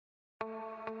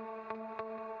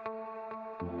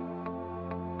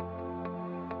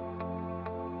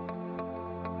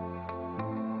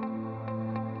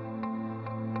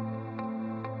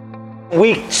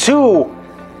Week 2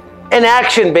 in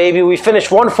action, baby. We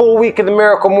finished 1 full week of the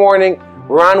Miracle Morning.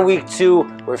 We're on week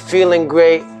 2. We're feeling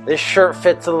great. This shirt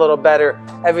fits a little better.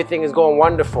 Everything is going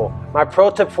wonderful. My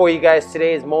pro tip for you guys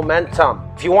today is momentum.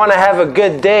 If you want to have a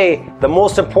good day, the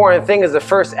most important thing is the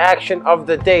first action of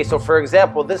the day. So for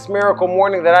example, this Miracle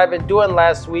Morning that I've been doing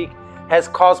last week has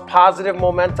caused positive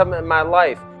momentum in my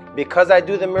life. Because I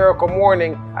do the Miracle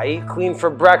Morning, I eat clean for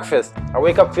breakfast. I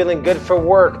wake up feeling good for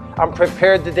work. I'm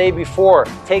prepared the day before.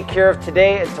 Take care of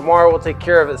today and tomorrow will take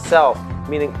care of itself.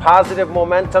 Meaning positive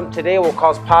momentum today will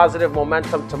cause positive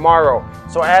momentum tomorrow.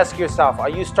 So ask yourself, are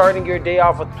you starting your day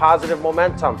off with positive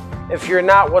momentum? If you're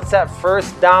not, what's that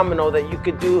first domino that you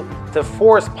could do to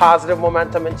force positive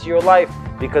momentum into your life?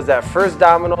 Because that first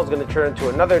domino is going to turn into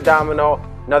another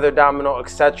domino,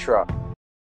 etc.